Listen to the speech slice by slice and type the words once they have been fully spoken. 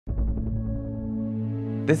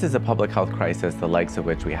This is a public health crisis, the likes of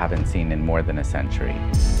which we haven't seen in more than a century.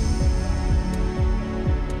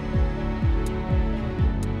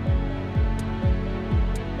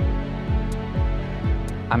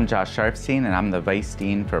 I'm Josh Sharfstein, and I'm the Vice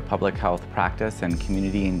Dean for Public Health Practice and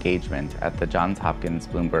Community Engagement at the Johns Hopkins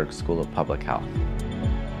Bloomberg School of Public Health.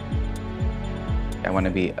 I want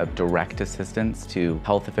to be of direct assistance to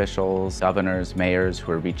health officials, governors, mayors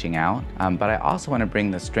who are reaching out, but I also want to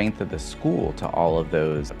bring the strength of the school to all of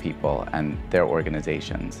those people and their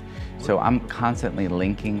organizations. So I'm constantly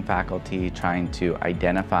linking faculty, trying to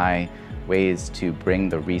identify ways to bring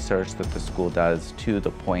the research that the school does to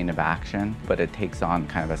the point of action, but it takes on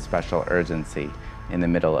kind of a special urgency in the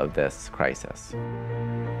middle of this crisis.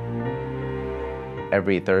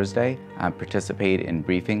 Every Thursday, I participate in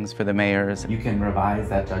briefings for the mayors. You can revise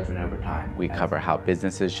that judgment over time. We cover how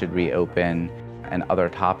businesses should reopen and other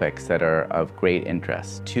topics that are of great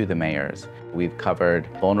interest to the mayors. We've covered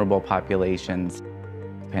vulnerable populations.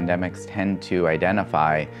 Pandemics tend to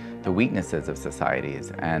identify the weaknesses of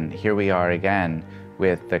societies, and here we are again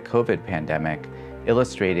with the COVID pandemic,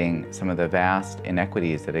 illustrating some of the vast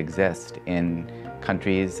inequities that exist in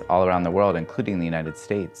countries all around the world, including the United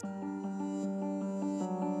States.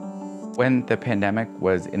 When the pandemic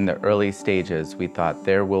was in the early stages, we thought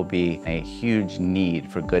there will be a huge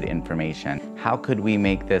need for good information. How could we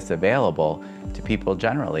make this available to people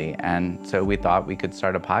generally? And so we thought we could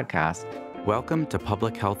start a podcast. Welcome to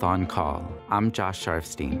Public Health on Call. I'm Josh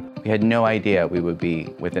Sharfstein. We had no idea we would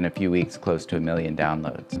be, within a few weeks, close to 1 million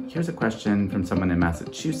downloads. Here's a question from someone in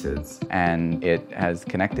Massachusetts, and it has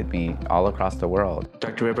connected me all across the world.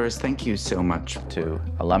 Dr. Rivers, thank you so much to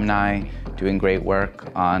alumni doing great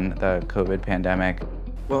work on the COVID pandemic.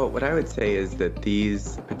 Well, what I would say is that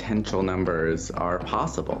these potential numbers are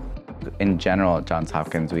possible. In general, at Johns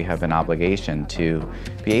Hopkins, we have an obligation to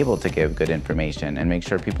be able to give good information and make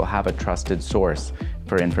sure people have a trusted source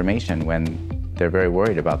for information when they're very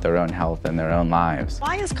worried about their own health and their own lives.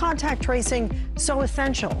 Why is contact tracing so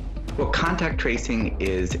essential? Well, contact tracing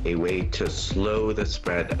is a way to slow the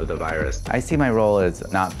spread of the virus. I see my role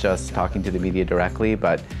as not just talking to the media directly,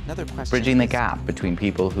 but bridging the gap between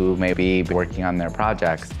people who may be working on their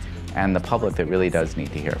projects and the public that really does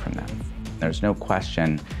need to hear from them. There's no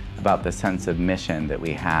question about the sense of mission that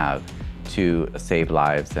we have to save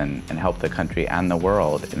lives and help the country and the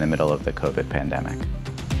world in the middle of the COVID pandemic.